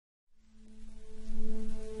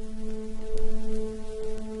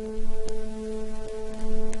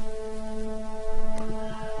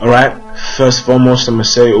Alright, first and foremost, I'm going to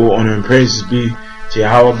say all honor and praises be to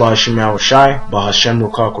Yahweh Ba'Hashem Yahushai, Ba'Hashem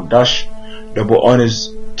Rukah Kodash. Double honors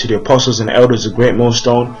to the apostles and elders of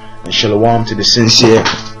GreatMillStone, and shalom to the sincere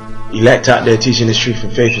elect out there teaching the truth in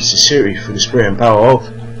faith and sincerity through the spirit and power of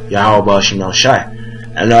Yahweh Ba'Hashem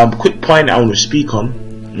Yahushai. And a quick point I want to speak on,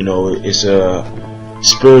 you know, it's a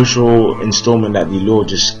spiritual installment that the Lord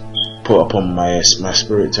just put upon my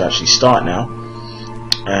spirit to actually start now,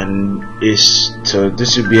 and this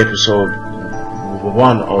will be episode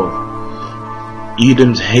 1 of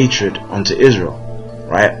Edom's hatred unto Israel,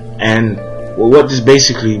 right? And what this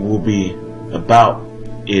basically will be about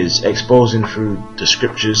is exposing through the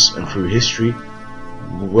scriptures and through history,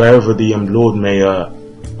 wherever the Lord may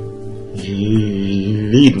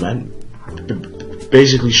lead, man,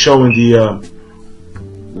 basically showing the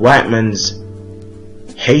white man's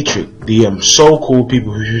hatred, the so-called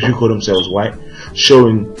people who call themselves white,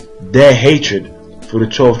 showing their hatred for the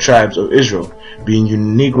 12 tribes of Israel, being you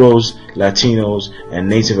Negroes, Latinos, and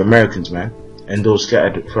Native Americans, man, and those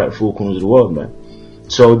scattered throughout 4 corners of the world, man.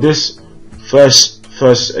 So this first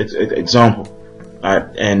example,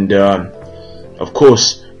 and of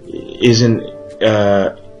course, isn't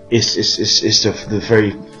it's the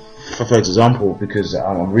very first example, because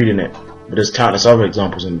I'm reading it, but there's countless other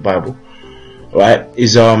examples in the Bible, right?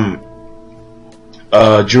 Is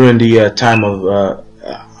during the time of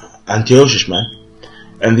Antiochus, man,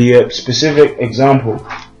 and the specific example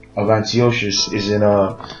of Antiochus is in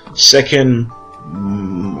 2nd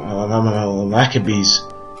Maccabees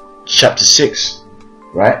chapter 6,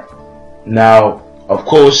 right? Now, of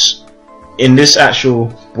course, in this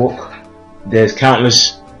actual book, there's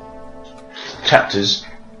countless chapters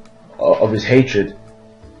of his hatred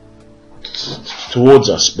towards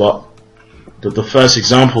us, but the first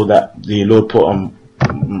example that the Lord put on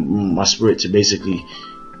my spirit to basically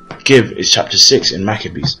give is chapter 6 in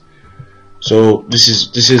Maccabees. So this is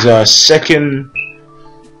 2nd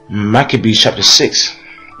Maccabees chapter 6.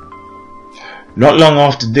 Not long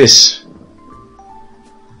after this,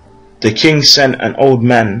 the king sent an old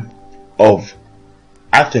man of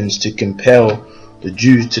Athens to compel the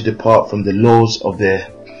Jews to depart from the laws of their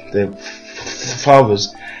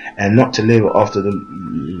fathers and not to live after the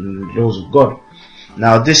laws of God.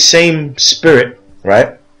 Now this same spirit,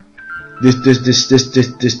 right? This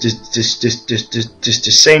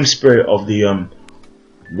same spirit of the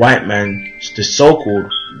white man, the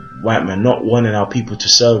so-called white man, not wanting our people to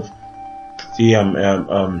serve the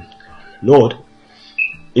Lord,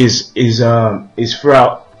 is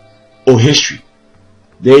throughout all history.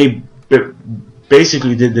 They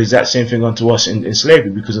basically did the exact same thing unto us in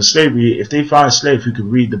slavery, because in slavery, if they found a slave who could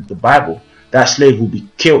read the Bible, that slave will be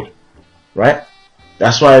killed, right?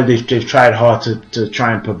 That's why they've tried hard to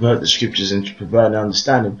try and pervert the scriptures and to pervert their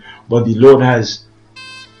understanding. But the Lord has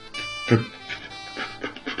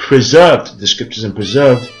preserved the scriptures and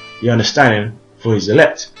preserved the understanding for his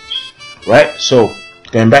elect, right? So,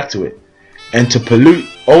 going back to it, and to pollute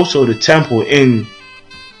also the temple in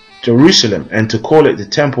Jerusalem, and to call it the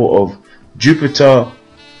temple of Jupiter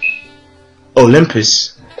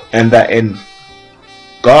Olympus, and that in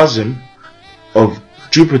Gazim of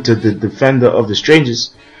Jupiter, the defender of the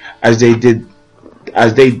strangers, as they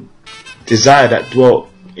desire that dwell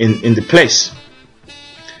in the place.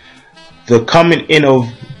 The coming in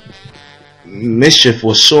of mischief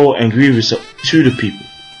was sore and grievous to the people,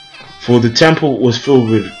 for the temple was filled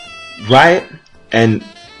with riot and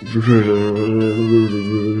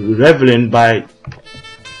reveling by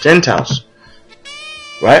Gentiles,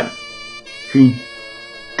 right, who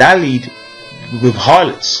dallied with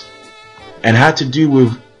harlots and had to do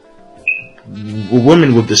with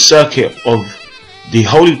women with the circuit of the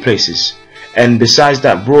holy places, and besides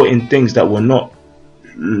that brought in things that were not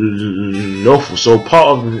lawful. So part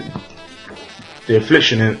of the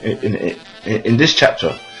affliction in this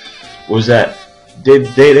chapter was that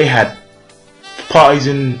they had parties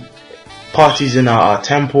in our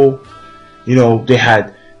temple, you know, they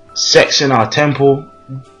had sex in our temple,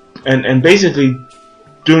 and basically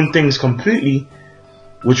doing things completely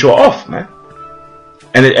which were off, man.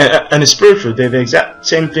 And the spiritual, they're the exact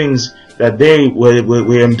same things that they were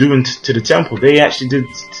doing to the temple. They actually did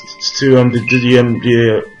to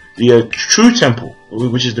the true temple,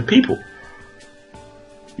 which is the people,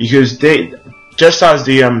 because they, just as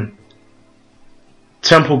the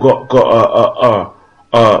temple got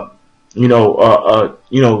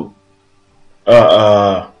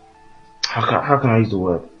how can I use the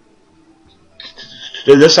word?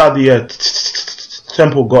 That's how the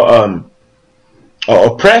temple got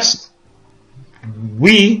oppressed.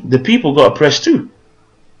 We, the people, got oppressed too,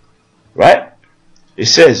 right? It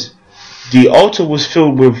says, the altar was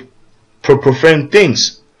filled with profane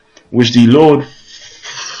things, which the Lord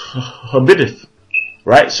forbiddeth.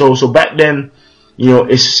 Right? So back then,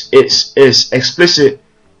 it's explicit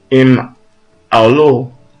in our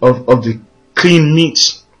law of the clean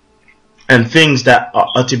meats and things that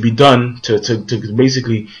are to be done to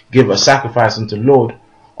basically give a sacrifice unto the Lord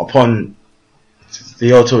upon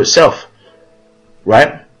the altar itself.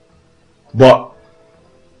 Right? But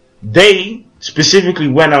they specifically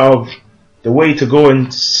went out of the way to go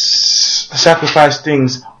and sacrifice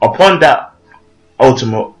things upon that altar,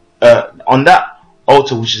 on that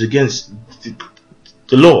altar which is against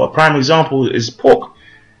the law. A prime example is pork.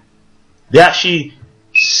 They actually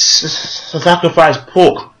sacrifice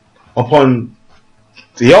pork upon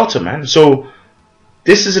the altar, man. So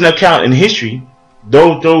this is an account in history.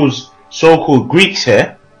 Those so-called Greeks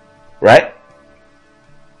here, right,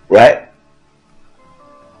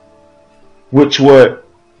 which were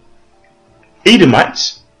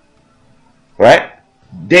Edomites, right?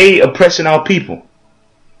 They oppressing our people.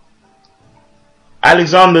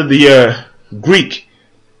 Alexander the Greek,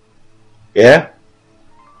 yeah,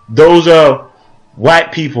 those are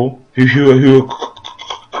white people who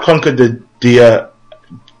conquered the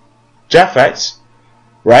Japhites,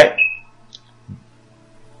 right?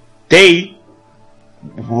 They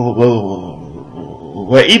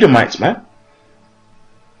were Edomites, man.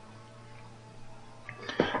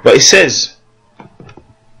 But it says,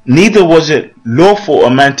 neither was it lawful a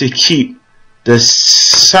man to keep the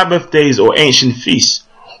Sabbath days or ancient feasts,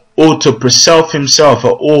 or to preserve himself,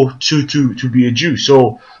 or to be a Jew.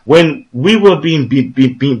 So when we were being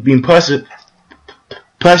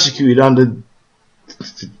persecuted under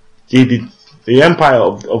the empire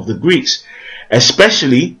of the Greeks,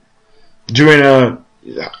 especially during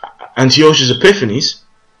Antiochus Epiphanes,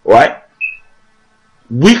 right?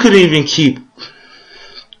 We couldn't even keep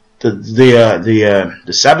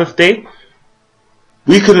the Sabbath day.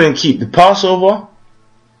 We couldn't keep the Passover.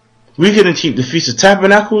 We couldn't keep the Feast of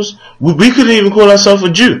Tabernacles. We couldn't even call ourselves a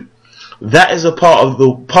Jew. That is a part of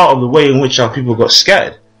the way in which our people got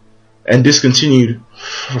scattered and discontinued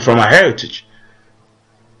from our heritage.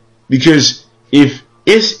 Because if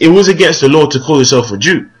it was against the law to call yourself a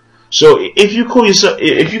Jew, so if you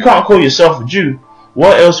can't call yourself a Jew,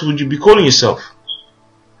 what else would you be calling yourself?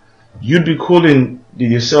 You'd be calling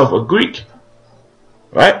yourself a Greek,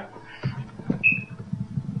 right?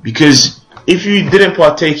 Because if you didn't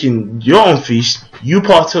partake in your own feast, you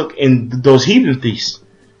partook in those heathen feasts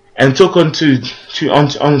and took onto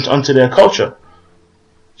their culture.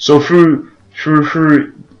 So through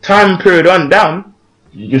time period on down,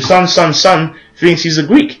 your son thinks he's a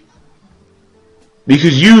Greek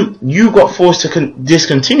because you got forced to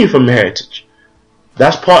discontinue from your heritage.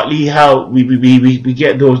 That's partly how we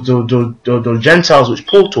get those Gentiles which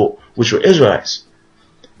Paul taught, which were Israelites.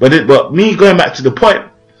 But me going back to the point,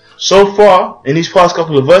 so far in these past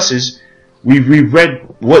couple of verses, we've read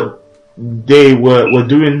what they were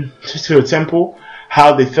doing to the temple,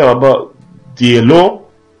 how they felt about the law,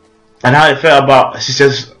 and how they felt about, he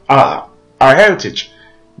says, our heritage,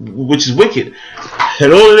 which is wicked.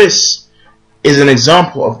 And all this is an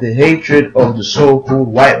example of the hatred of the so-called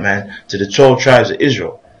white man to the 12 tribes of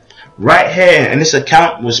Israel. Right here, and this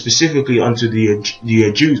account was specifically unto the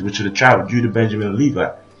Jews, which were the tribe of Judah, Benjamin, and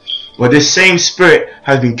Levi. But this same spirit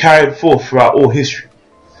has been carried forth throughout all history,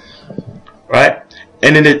 right?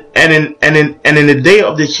 And in the day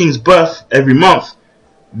of the king's birth every month,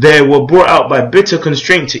 they were brought out by bitter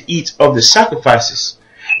constraint to eat of the sacrifices.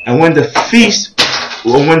 And when the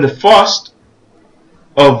fast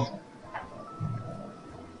of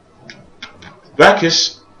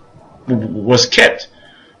Bacchus was kept,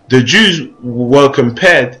 the Jews were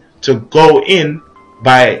compelled to go in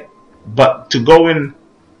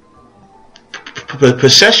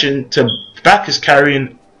procession to Bacchus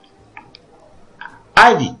carrying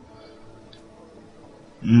ivy.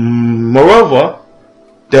 Moreover,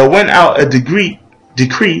 there went out a decree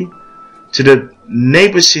to the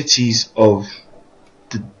neighbor cities of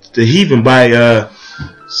the heathen by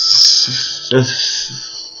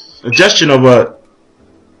suggestion of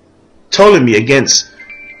Ptolemy against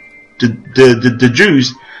the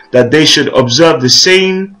Jews, that they should observe the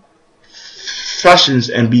same fashions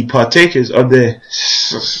and be partakers of their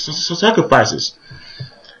sacrifices.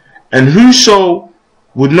 And whoso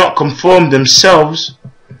would not conform themselves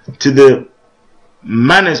to the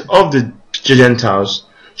manners of the Gentiles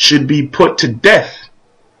should be put to death.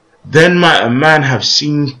 Then might a man have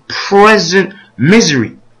seen present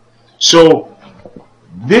misery. So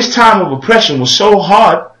this time of oppression was so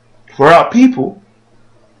hard for our people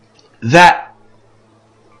that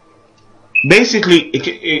basically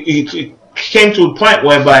came to a point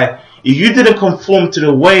whereby if you didn't conform to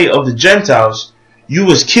the way of the Gentiles, you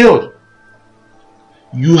was killed.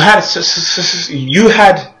 You had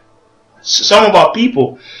some of our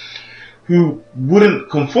people who wouldn't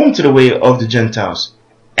conform to the way of the Gentiles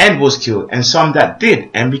and was killed, and some that did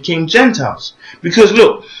and became Gentiles. Because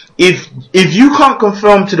look, if you can't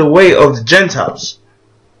conform to the way of the Gentiles,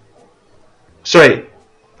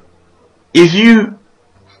 if you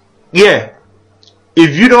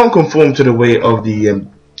don't conform to the way of the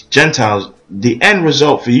Gentiles, the end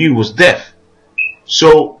result for you was death.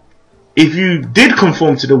 So if you did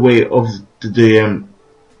conform to the way of the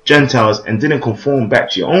Gentiles and didn't conform back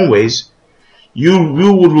to your own ways, you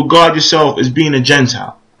would regard yourself as being a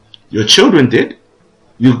Gentile. Your children did,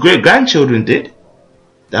 your great-grandchildren did.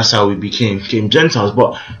 That's how we became Gentiles.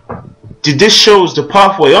 But this shows the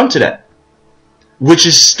pathway onto that, which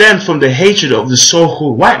is stemmed from the hatred of the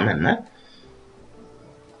so-called white man,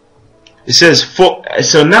 It says,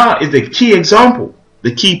 so now is the key example,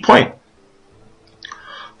 the key point.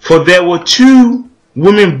 For there were 2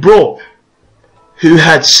 women brought who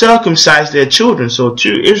had circumcised their children. So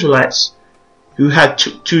 2 Israelites who had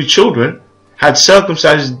 2 children had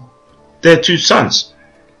circumcised their 2 sons,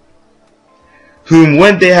 whom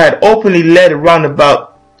when they had openly led around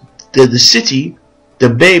about the city, the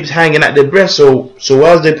babes hanging at their breasts. So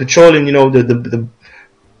whilst they're patrolling, the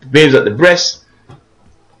babes at the breast,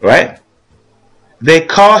 right? They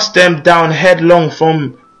cast them down headlong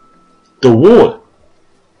from the wall,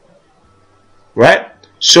 right?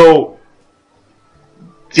 So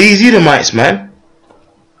these Edomites, man,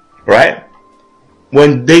 right?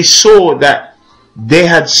 When they saw that they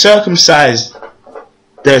had circumcised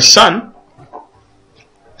their sons,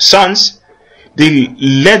 they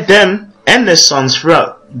led them and their sons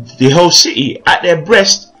throughout the whole city at their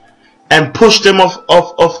breast and pushed them off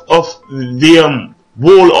the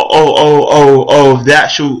wall of the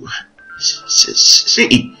actual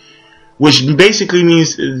city, which basically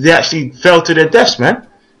means they actually fell to their deaths, man.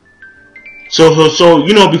 So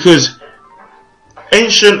because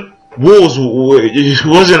ancient walls, it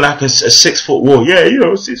wasn't like a 6-foot wall.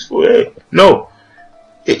 6 foot. No,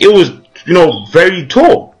 it was very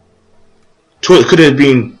tall. It could have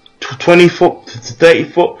been 20 foot to 30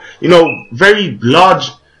 foot. Very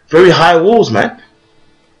large, very high walls, man.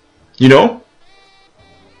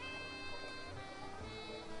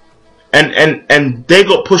 And they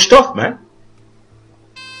got pushed off, man,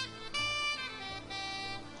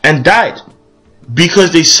 and died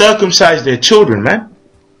because they circumcised their children, man.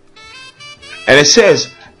 And it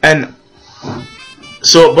says,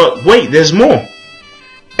 but wait, there's more.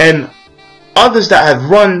 And others that have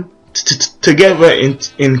run together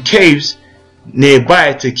in caves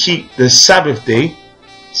nearby to keep the Sabbath day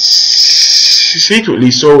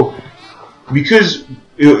secretly. So because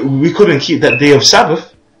we couldn't keep that day of Sabbath,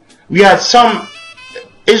 we had some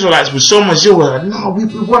Israelites with so much zeal, like, no, we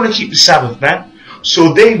want to keep the Sabbath, man.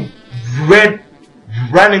 So they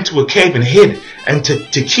ran into a cave and hid and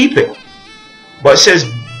to keep it. But it says,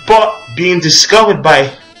 but being discovered by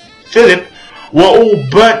Philip, were all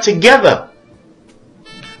burnt together,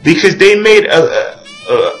 because they made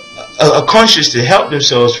a conscience to help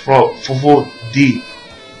themselves for the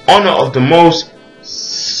honor of the most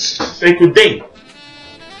sacred day.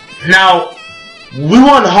 Now, we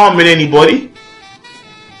weren't harming anybody.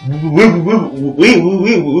 We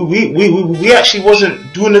actually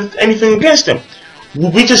wasn't doing anything against them.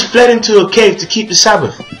 We just fled into a cave to keep the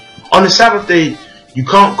Sabbath. On the Sabbath day, you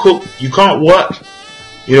can't cook, you can't work,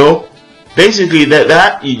 Basically, you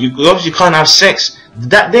obviously can't have sex.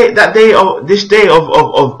 This day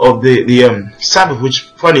of the Sabbath,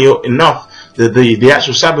 which funny enough, the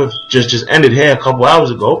actual Sabbath just ended here a couple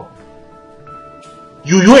hours ago.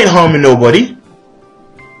 You ain't harming nobody.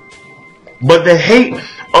 But the hate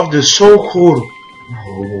of the so-called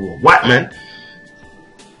white man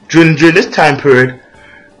during this time period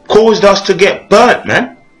caused us to get burnt,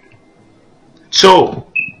 man. So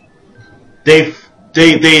they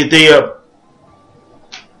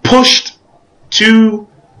pushed 2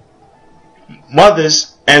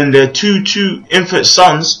 mothers and their two infant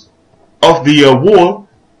sons off the wall,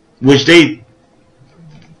 which they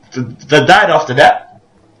died after that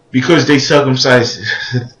because they circumcised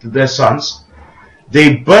their sons.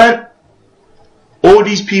 They burnt all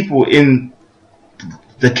these people in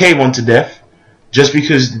the cave unto death, just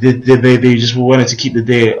because they just wanted to keep the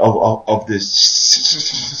day of this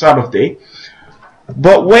Sabbath day.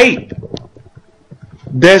 But wait,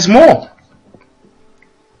 there's more.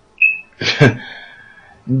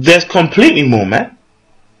 There's completely more, man.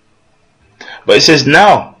 But it says,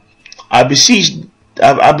 now I beseech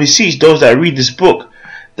those that read this book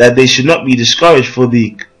that they should not be discouraged for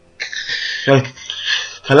the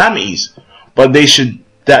calamities, but they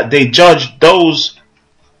judge those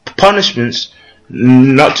punishments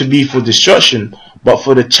not to be for destruction, but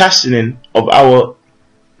for the chastening of our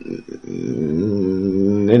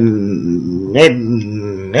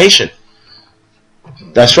nation.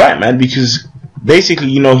 That's right, man, because basically,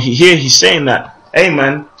 you know, here he's saying that, hey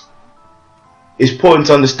man, it's important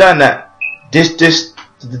to understand that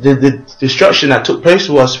the destruction that took place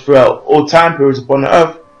to us throughout all time periods upon the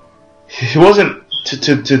earth, it wasn't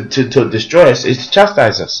to destroy us, it's to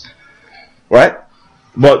chastise us, right?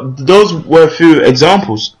 But those were a few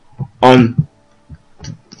examples on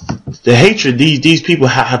the hatred these people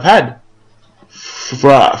have had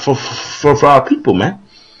for our people, man,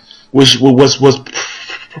 which was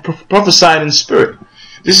prophesied in spirit.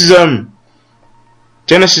 This is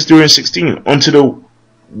Genesis 3:16. Unto the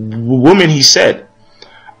woman he said,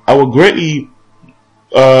 I will greatly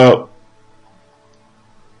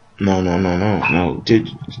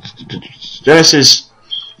Genesis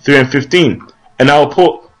 3:15. And I will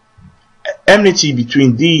put enmity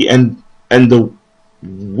between thee and the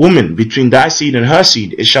woman, between thy seed and her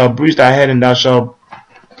seed. It shall bruise thy head, and thou shalt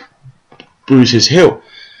bruise his heel.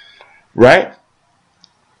 Right?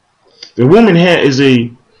 The woman here is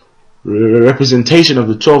a representation of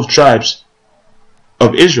the 12 tribes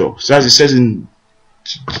of Israel. So as it says in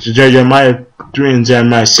Jeremiah 3 and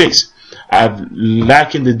Jeremiah 6, I have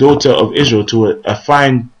likened the daughter of Israel to a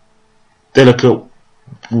fine, delicate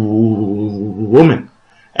woman.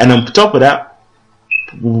 And on top of that,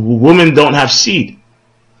 women don't have seed,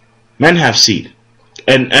 men have seed.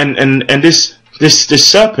 And this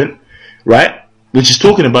serpent, right, which is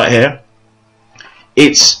talking about here,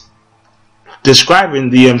 it's describing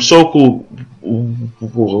the so-called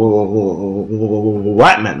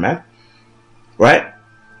white man, right?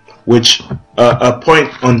 Which a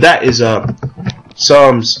point on that is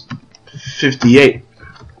Psalms 58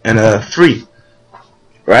 and 3,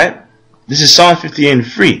 right? This is Psalm 58 and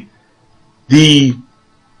 3. The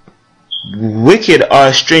wicked are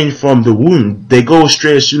estranged from the womb; they go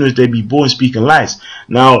astray as soon as they be born, speaking lies.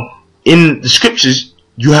 Now, in the scriptures,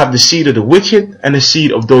 you have the seed of the wicked and the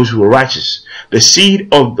seed of those who are righteous. The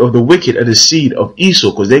seed of the wicked are the seed of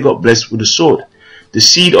Esau, because they got blessed with the sword. The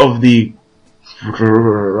seed of the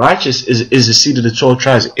righteous is the seed of the 12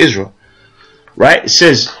 tribes of Israel. Right? It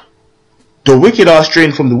says, the wicked are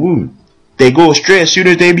estranged from the womb. They go astray as soon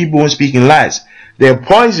as they be born, speaking lies. Their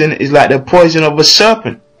poison is like the poison of a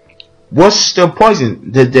serpent. What's the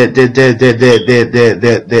poison? The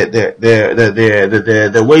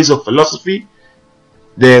ways of philosophy,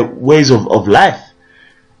 their ways of life.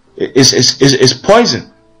 It's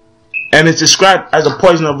poison, and it's described as a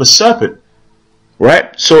poison of a serpent,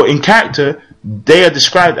 right? So in character, they are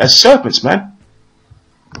described as serpents, man.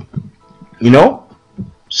 You know.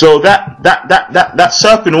 So that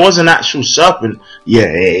serpent was an actual serpent.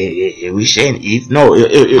 Yeah, we saying Eve. No,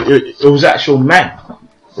 it was actual man,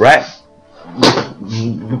 right?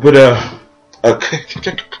 With a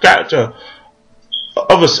character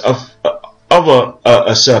of a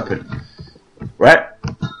serpent, right?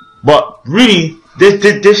 But really,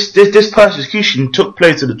 this persecution took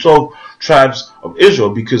place to the 12 tribes of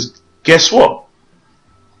Israel, because guess what?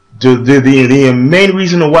 The main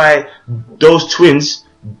reason why those twins,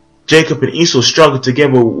 Jacob and Esau, struggled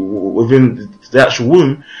together within the actual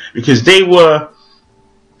womb, because they were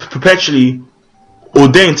perpetually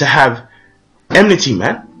ordained to have enmity,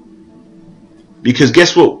 man. Because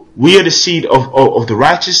guess what? We are the seed of the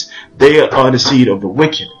righteous, they are the seed of the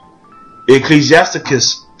wicked.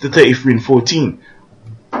 Ecclesiasticus 33 and 14.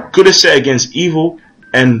 Good is set against evil,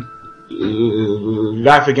 and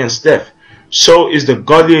life against death. So is the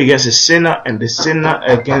godly against the sinner, and the sinner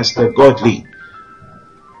against the godly.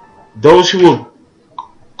 Those who are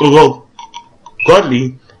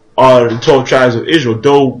godly are the 12 tribes of Israel,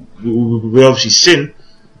 though we obviously sin,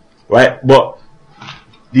 right? But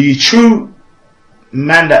the true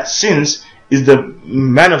man that sins is the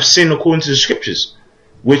man of sin according to the scriptures,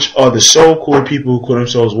 which are the so-called people who call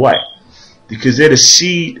themselves white, because they're the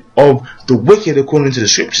seed of the wicked according to the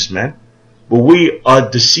scriptures, man. But we are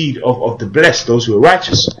the seed of the blessed, those who are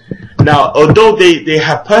righteous. Now, although they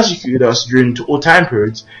have persecuted us during all time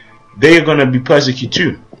periods, they are going to be persecuted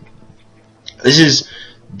too. This is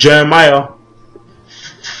Jeremiah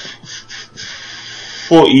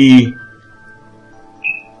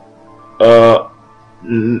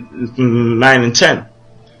 49 and 10,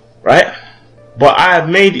 right? But I have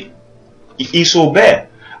made Esau bare.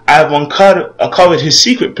 I have uncovered his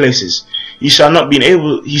secret places. He shall not be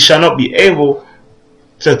able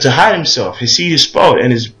to hide himself. His seed is spoiled,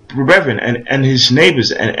 and his brethren and his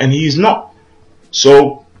neighbors, and he is not.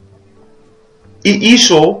 So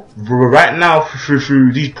Esau right now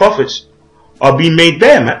through these prophets are being made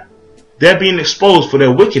bare, man. They're being exposed for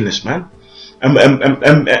their wickedness, man. And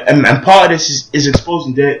part of this is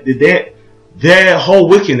exposing their whole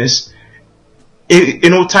wickedness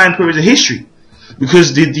in all time periods of history.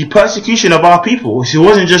 Because the persecution of our people, it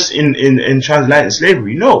wasn't just in transatlantic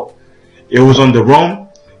slavery, no. It was under Rome,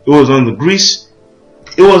 it was under Greece,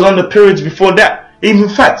 it was under periods before that. Even in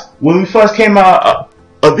fact, when we first came out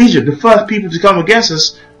of Egypt, the first people to come against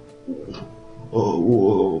us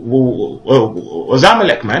was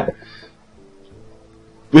Amalek, man.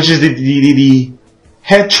 Which is the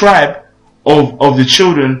head tribe of the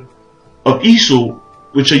children of Esau,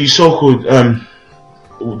 which are you so-called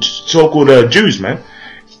Jews, man,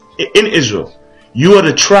 in Israel. You are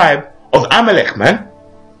the tribe of Amalek, man.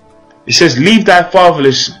 It says, leave thy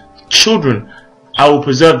fatherless children, I will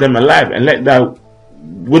preserve them alive, and let thy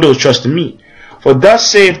widows trust in me. For thus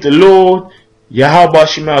saith the Lord Yahweh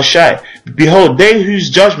Shemel Shai, behold, they whose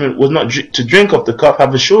judgment was not to drink of the cup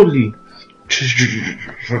have assuredly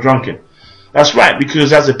drunken. That's right,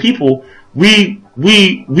 because as a people, we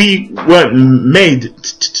weren't made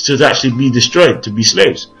to actually be destroyed, to be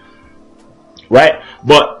slaves, right?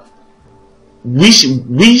 But we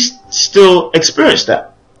still experience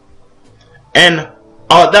that. And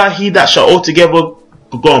art thou he that shall altogether go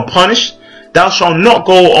unpunished? Thou shalt not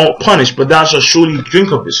go unpunished, but thou shalt surely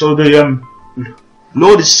drink of it. So the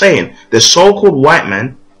Lord is saying, the so-called white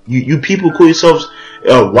man, you people call yourselves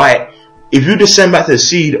white, if you descend back to the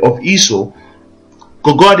seed of Esau,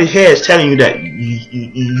 God here is telling you that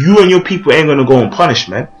you and your people ain't going to go unpunished,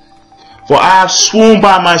 man. For I have sworn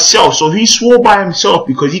by myself. So he swore by himself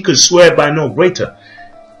because he could swear by no greater.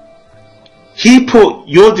 He put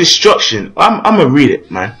your destruction. I'm going to read it,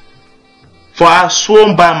 man. For I have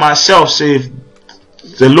sworn by myself, saith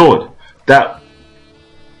the Lord, that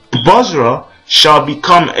Bozrah shall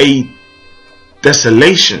become a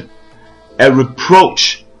desolation, a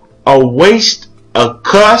reproach, a waste, a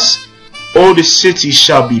curse. All the cities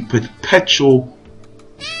shall be perpetual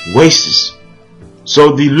wastes.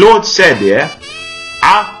 So the Lord said there,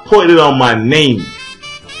 I put it on my name.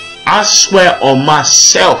 I swear on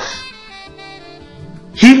myself.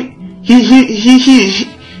 He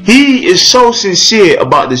is so sincere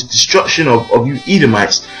about this destruction of you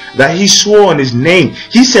Edomites that he swore on his name.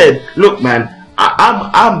 He said, look, man,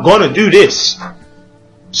 I'm gonna do this.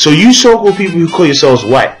 So you so-called people who call yourselves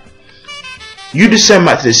white, you descend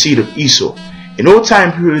back to the seed of Esau. In all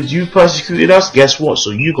time periods you persecuted us, guess what?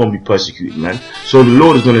 So you're gonna be persecuted, man. So the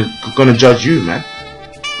Lord is gonna judge you, man.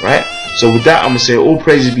 Right? So with that, I'm gonna say all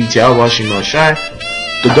praises be to Yahweh Shemel Shai.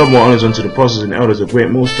 The double honors unto the apostles and elders of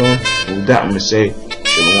GreatMillStone. And with that, I'm gonna say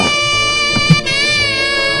shalom.